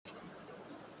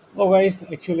Oh, guys,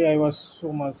 actually, I was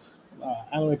so much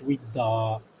annoyed with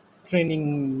the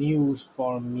trending news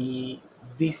for me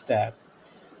this tab.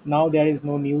 Now there is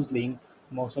no news link.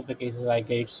 Most of the cases I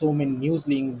get so many news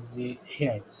links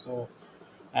here. So,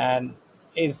 and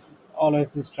it's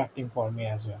always distracting for me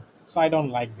as well. So I don't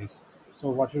like this. So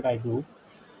what should I do?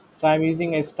 So I'm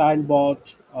using a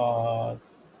Stylebot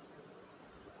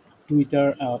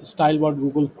Twitter, Stylebot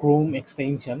Google Chrome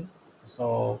extension.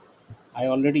 So I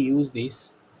already use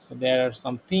this. So there are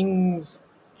some things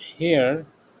here.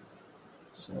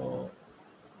 So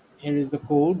here is the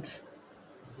code.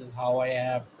 This is how I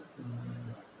have.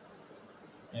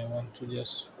 I want to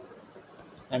just.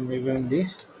 I'm reviewing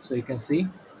this so you can see.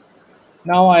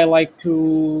 Now I like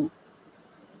to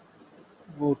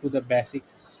go to the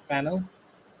basics panel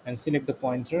and select the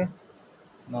pointer.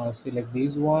 Now select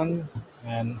this one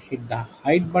and hit the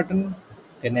hide button.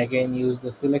 Then again use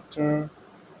the selector,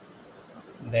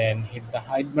 then hit the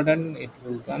hide button. It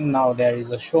will come. Now there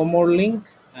is a show more link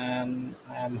and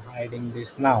I am hiding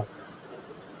this now.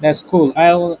 That's cool.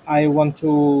 I want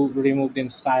to remove the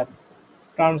style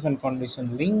terms and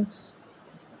condition links.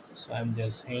 So I'm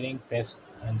just hitting paste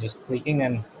and just clicking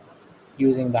and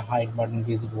using the hide button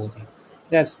visibility.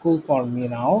 That's cool for me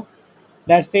now.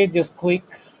 That's it. Just click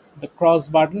the cross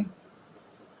button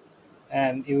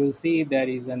and you will see there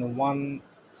is an one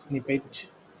snippet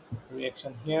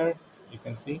reaction here. You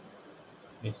can see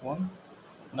this one.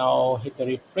 Now hit the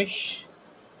refresh,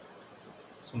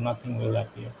 so nothing will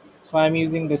appear. So I'm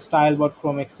using the Stylebot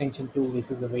Chrome extension tool.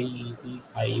 This is a very easy.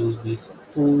 I use this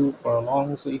tool for a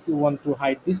long. So if you want to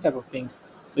hide this type of things,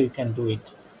 so you can do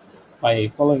it by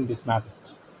following this method.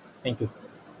 Thank you.